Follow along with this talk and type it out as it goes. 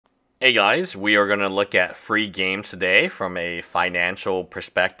Hey guys, we are going to look at free games today from a financial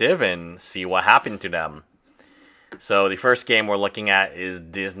perspective and see what happened to them. So the first game we're looking at is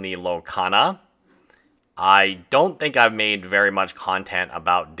Disney Lorcana. I don't think I've made very much content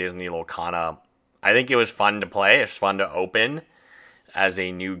about Disney Lorcana. I think it was fun to play, it's fun to open as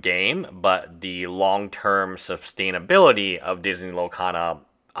a new game, but the long-term sustainability of Disney Lorcana,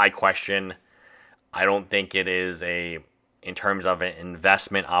 I question. I don't think it is in terms of an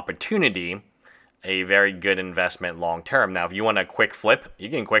investment opportunity, a very good investment long term. Now, if you want a quick flip, you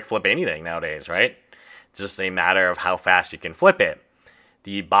can quick flip anything nowadays, right? Just a matter of how fast you can flip it.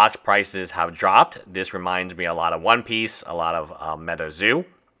 The box prices have dropped. This reminds me a lot of One Piece, a lot of MetaZoo.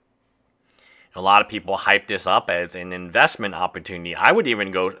 A lot of people hype this up as an investment opportunity. I would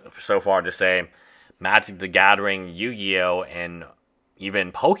even go so far to say Magic the Gathering, Yu-Gi-Oh, and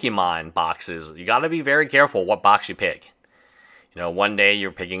even Pokemon boxes. You got to be very careful what box you pick. One day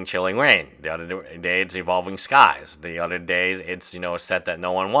you're picking Chilling Reign. The other day it's Evolving Skies. The other day it's, a set that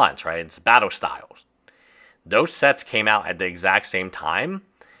no one wants, right? It's Battle Styles. Those sets came out at the exact same time.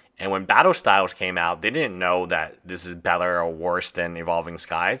 And when Battle Styles came out, they didn't know that this is better or worse than Evolving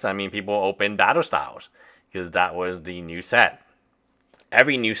Skies. I mean, people opened Battle Styles because that was the new set.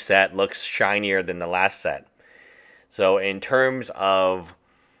 Every new set looks shinier than the last set. So in terms of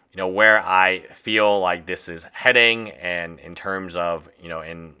where I feel like this is heading, and in terms of,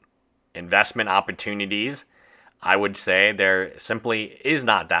 in investment opportunities, I would say there simply is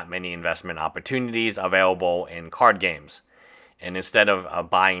not that many investment opportunities available in card games. And instead of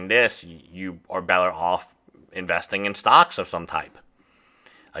buying this, you are better off investing in stocks of some type.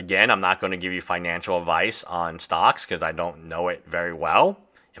 Again, I'm not going to give you financial advice on stocks because I don't know it very well.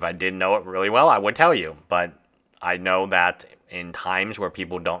 If I did know it really well, I would tell you. But I know that in times where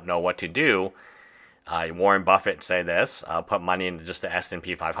people don't know what to do, Warren Buffett said this, put money into just the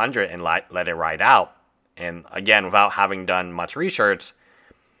S&P 500 and let it ride out. And again, without having done much research,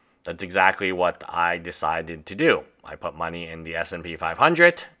 that's exactly what I decided to do. I put money in the S&P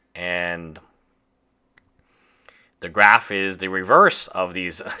 500, and the graph is the reverse of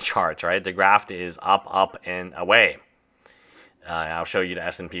these charts, right? The graph is up, up, and away. I'll show you the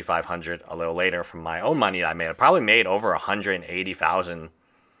S&P 500 a little later from my own money that I made. I probably made over $180,000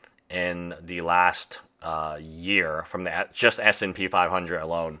 in the last year from the just S&P 500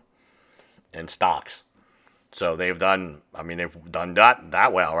 alone in stocks. So they've done that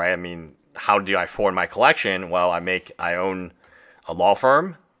well, right? I mean, how do I afford my collection? Well, I own a law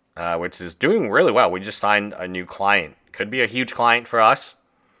firm, which is doing really well. We just signed a new client. Could be a huge client for us.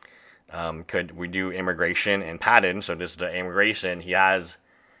 We do immigration and patent? So this is the immigration. He has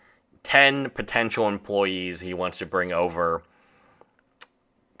 10 potential employees he wants to bring over.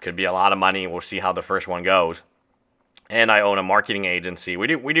 Could be a lot of money. We'll see how the first one goes. And I own a marketing agency. We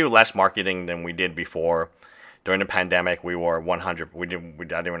do less marketing than we did before. During the pandemic, we were 100. I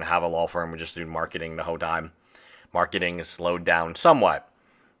didn't even have a law firm. We just did marketing the whole time. Marketing is slowed down somewhat.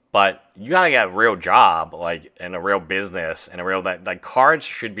 But you gotta get a real job, and a real business, and that cards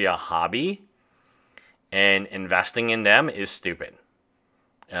should be a hobby, and investing in them is stupid.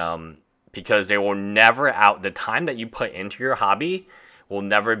 Because they will never the time that you put into your hobby will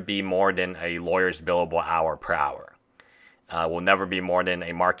never be more than a lawyer's billable hour per hour. Will never be more than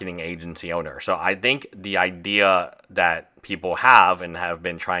a marketing agency owner. So I think the idea that people have and have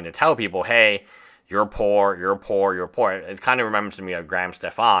been trying to tell people, hey, you're poor, you're poor, you're poor. It kind of reminds me of Graham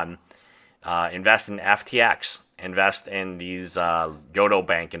Stefan. Invest in FTX. Invest in these Yugioh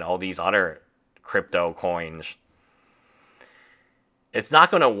Bank and all these other crypto coins. It's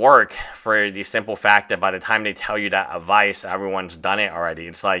not going to work for the simple fact that by the time they tell you that advice, everyone's done it already.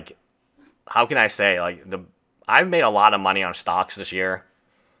 It's like, how can I say, I've made a lot of money on stocks this year.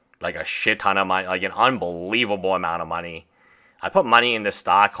 A shit ton of money, an unbelievable amount of money. I put money in this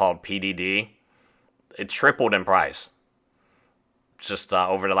stock called PDD. It tripled in price. Just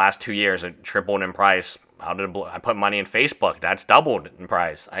over the last 2 years, it tripled in price. Out of the blue. I put money in Facebook. That's doubled in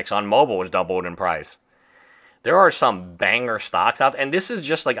price. ExxonMobil has doubled in price. There are some banger stocks out. And this is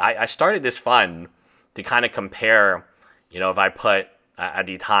just I started this fund to kind of compare, if I put, at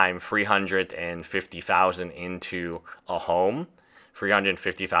the time, $350,000 into a home,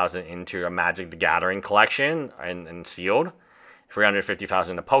 $350,000 into a Magic the Gathering collection and sealed, $350,000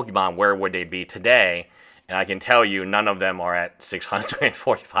 into Pokemon, where would they be today? And I can tell you none of them are at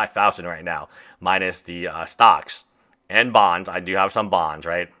 $645,000 right now, minus the stocks and bonds. I do have some bonds,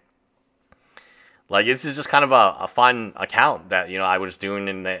 right? This is just kind of a fun account that, I was doing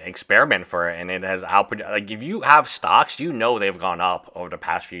an experiment for it, and it has output. If you have stocks, they've gone up over the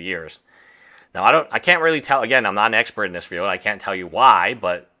past few years. Now, I can't really tell. Again, I'm not an expert in this field. I can't tell you why,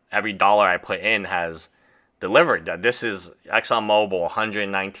 but every dollar I put in has delivered. This is ExxonMobil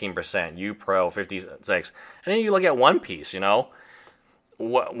 119%, UPro 56, and then you look at One Piece.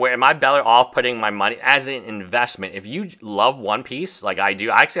 Where am I better off putting my money as an investment? If you love One Piece, like I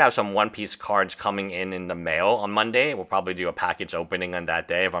do, I actually have some One Piece cards coming in the mail on Monday. We'll probably do a package opening on that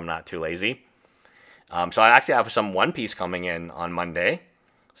day if I'm not too lazy. So I actually have some One Piece coming in on Monday,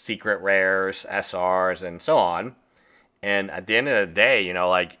 secret rares, SRs, and so on. And at the end of the day,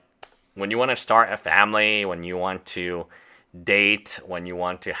 like when you want to start a family, when you want to date, when you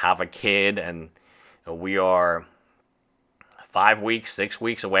want to have a kid, and we are 5 weeks, 6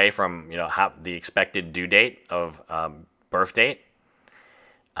 weeks away from the expected due date of birth date.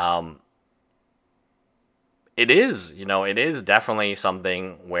 It is definitely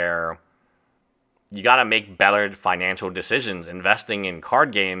something where you got to make better financial decisions. Investing in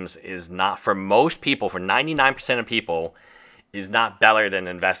card games is not, for most people, for 99% of people, is not better than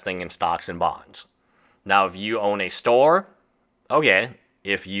investing in stocks and bonds. Now, if you own a store, okay.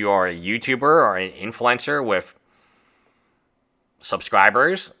 If you are a YouTuber or an influencer with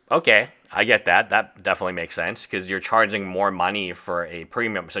subscribers, okay, I get that. That definitely makes sense because you're charging more money for a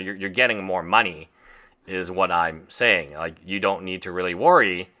premium. So you're getting more money is what I'm saying. Like, you don't need to really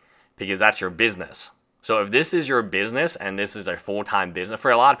worry because that's your business. So if this is your business and this is a full-time business,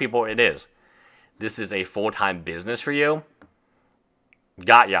 for a lot of people it is. This is a full-time business for you.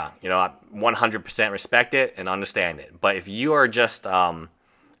 Got ya. I 100% respect it and understand it. But if you are just a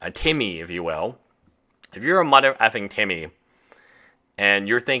Timmy, if you will, if you're a mother effing Timmy and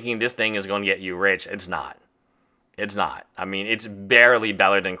you're thinking this thing is going to get you rich, it's not. It's not. I mean, it's barely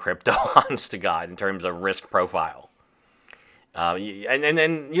better than crypto, honest to God, in terms of risk profile. And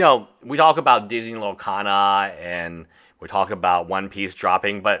then, we talk about Disney Lorcana and we talk about One Piece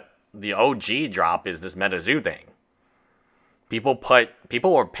dropping, but the OG drop is this MetaZoo thing. People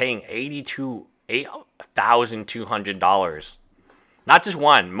were paying $8,200. Not just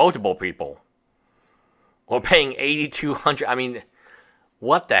one, multiple people were paying $8,200. I mean,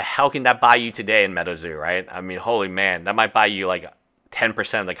 what the hell can that buy you today in MetaZoo, right? I mean, holy man, that might buy you like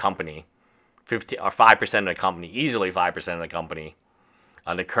 10% of the company. 50 or 5% of the company, easily 5% of the company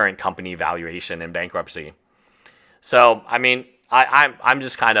on the current company valuation and bankruptcy. So, I mean, I'm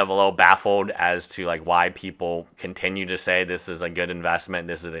just kind of a little baffled as to like why people continue to say this is a good investment.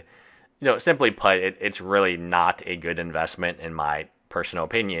 This is simply put, it's really not a good investment in my personal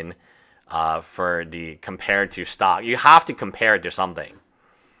opinion. Compared to stock, you have to compare it to something.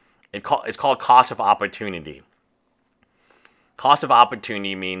 It's called cost of opportunity. Cost of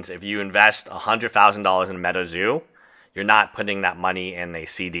opportunity means if you invest $100,000 in MetaZoo, you're not putting that money in a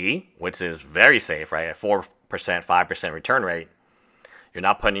CD, which is very safe, right? At 4%, 5% return rate. You're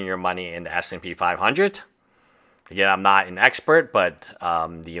not putting your money in the S&P 500. Again, I'm not an expert, but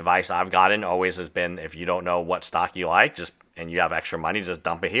the advice I've gotten always has been if you don't know what stock you like, and you have extra money, just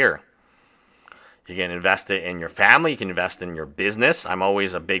dump it here. You can invest it in your family. You can invest in your business. I'm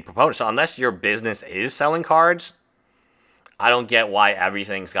always a big proponent. So unless your business is selling cards, I don't get why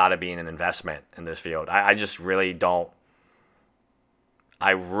everything's got to be an investment in this field. I just really don't.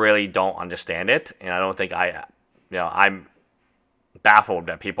 I really don't understand it, and I don't think I'm baffled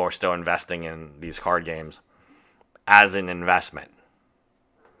that people are still investing in these card games as an investment.